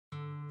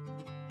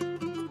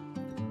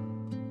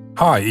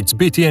Hi, it's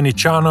BTNE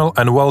channel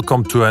and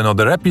welcome to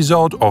another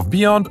episode of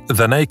Beyond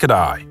the Naked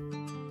Eye.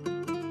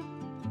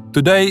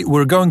 Today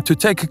we're going to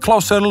take a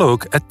closer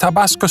look at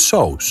Tabasco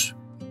sauce.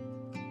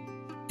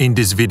 In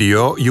this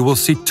video you will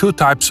see two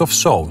types of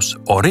sauce,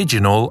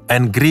 original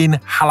and green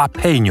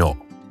jalapeno.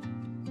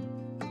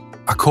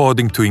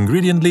 According to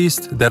ingredient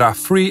list, there are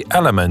 3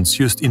 elements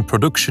used in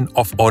production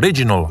of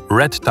original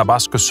red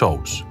Tabasco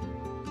sauce: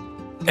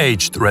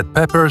 aged red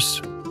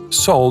peppers,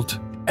 salt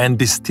and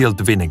distilled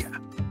vinegar.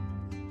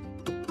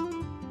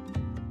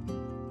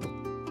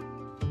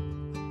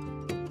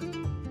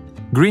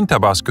 Green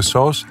Tabasco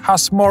sauce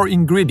has more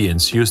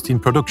ingredients used in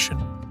production: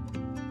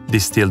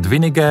 distilled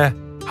vinegar,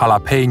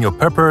 jalapeno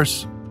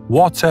peppers,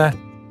 water,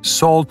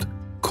 salt,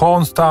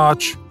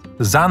 cornstarch,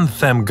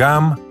 xanthan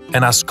gum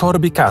and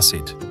ascorbic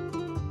acid.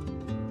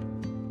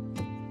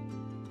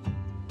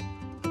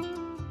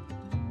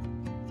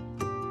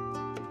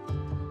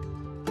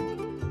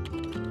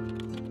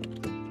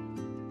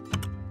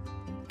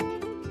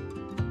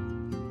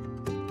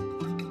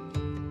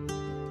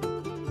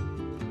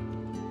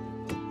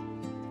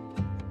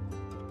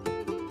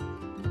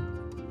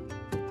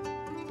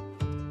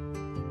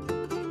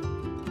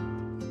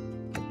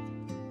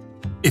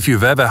 If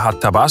you've ever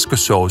had Tabasco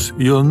sauce,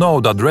 you'll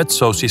know that red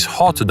sauce is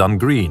hotter than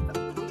green.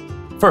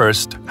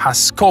 First has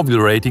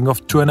Scoville rating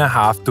of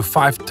 2,500 to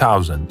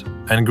 5,000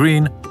 and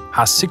green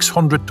has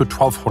 600 to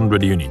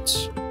 1,200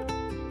 units.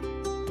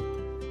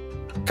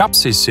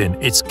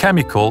 Capsaicin is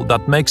chemical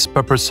that makes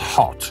peppers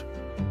hot.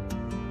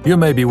 You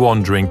may be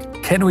wondering,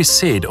 can we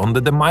see it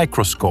under the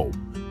microscope?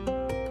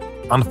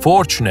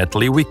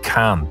 Unfortunately, we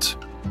can't.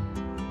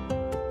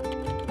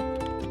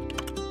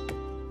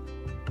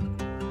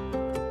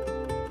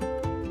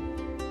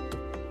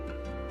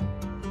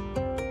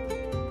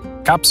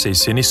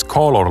 Capsaicin is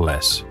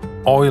colorless,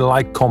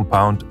 oil-like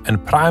compound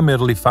and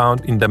primarily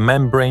found in the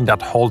membrane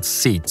that holds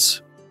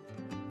seeds.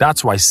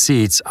 That's why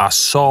seeds are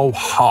so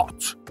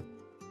hot.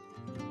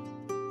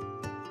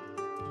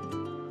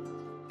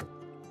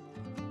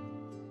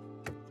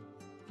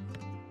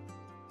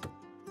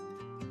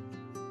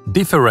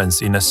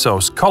 Difference in a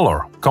sauce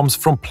color comes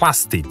from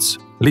plastids,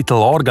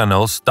 little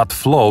organelles that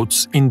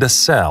floats in the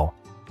cell.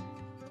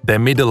 The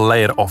middle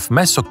layer of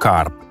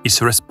mesocarp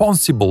is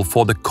responsible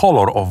for the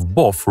color of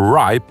both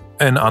ripe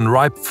and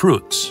unripe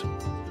fruits.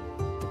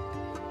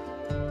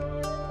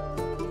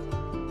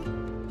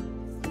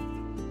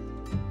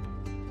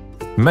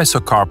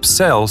 Mesocarp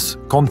cells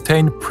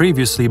contain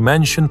previously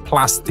mentioned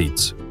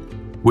plastids,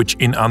 which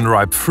in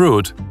unripe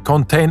fruit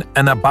contain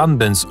an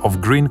abundance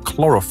of green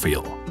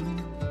chlorophyll.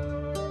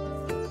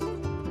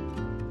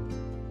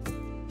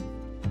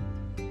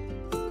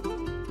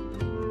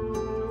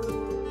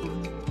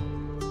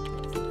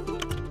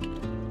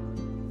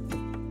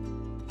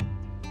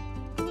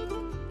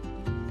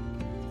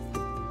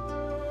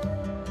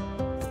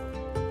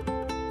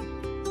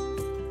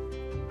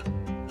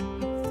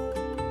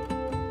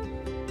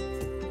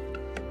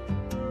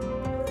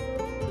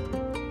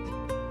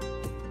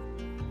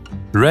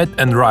 Red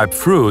and ripe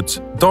fruits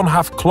don't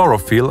have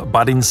chlorophyll,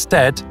 but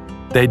instead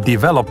they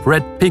develop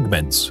red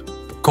pigments,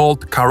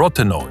 called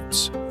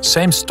carotenoids,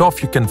 same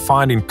stuff you can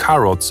find in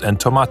carrots and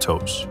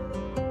tomatoes.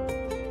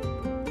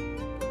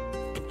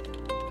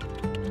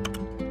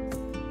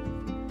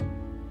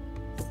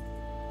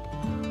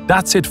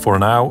 That's it for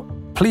now.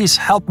 Please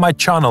help my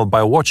channel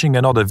by watching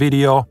another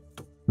video.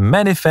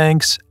 Many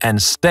thanks and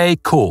stay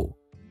cool!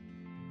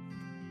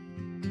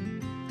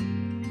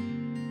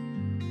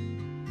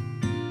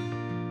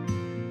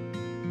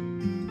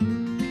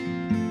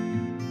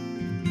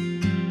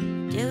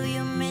 Do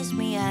you miss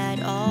me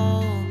at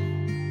all?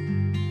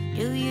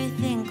 Do you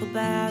think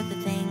about the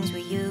things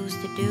we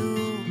used to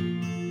do?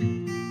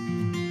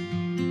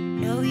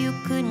 No, you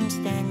couldn't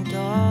stand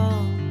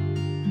tall.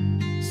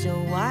 So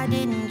why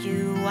didn't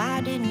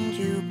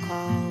you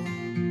call?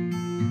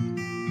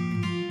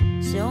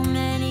 So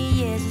many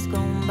years has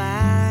gone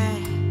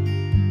by,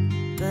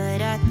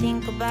 but I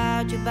think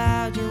about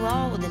you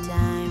all the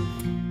time.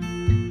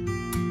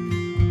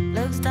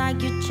 Looks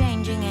like you're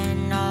changing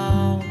and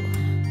all,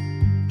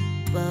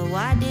 but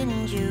why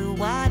didn't you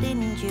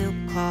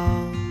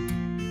call?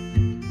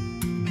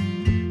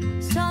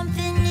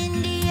 Something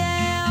in the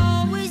air,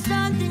 always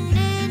something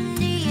in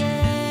the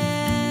air.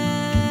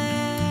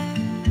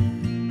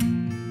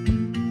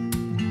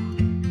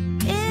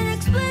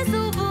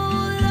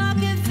 Inexplicable, I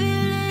can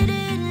feel it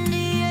in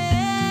the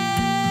air.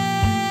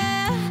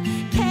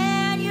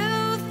 Can you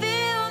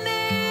feel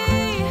me?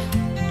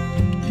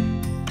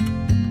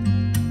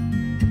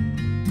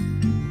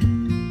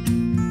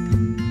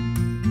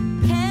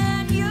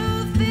 Can you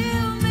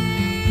feel me?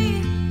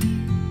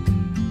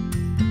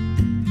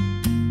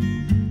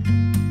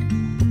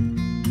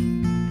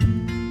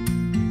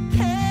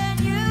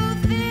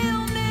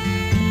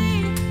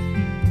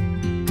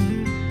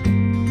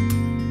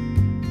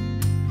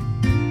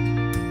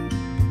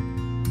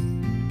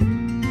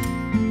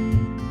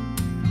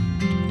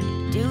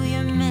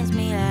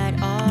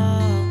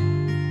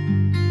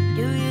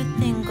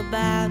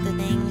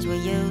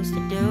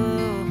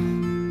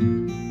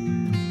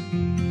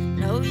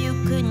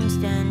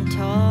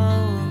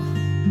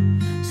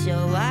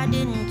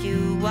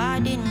 why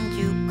didn't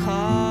you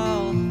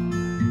call?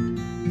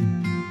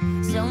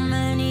 So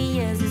many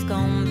years has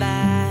gone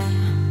by,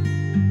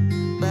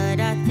 but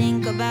I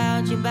think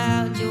about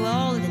you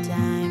all the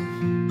time.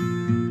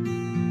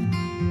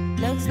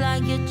 Looks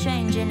like you're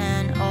changing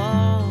and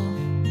all,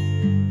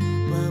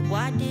 but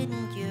why didn't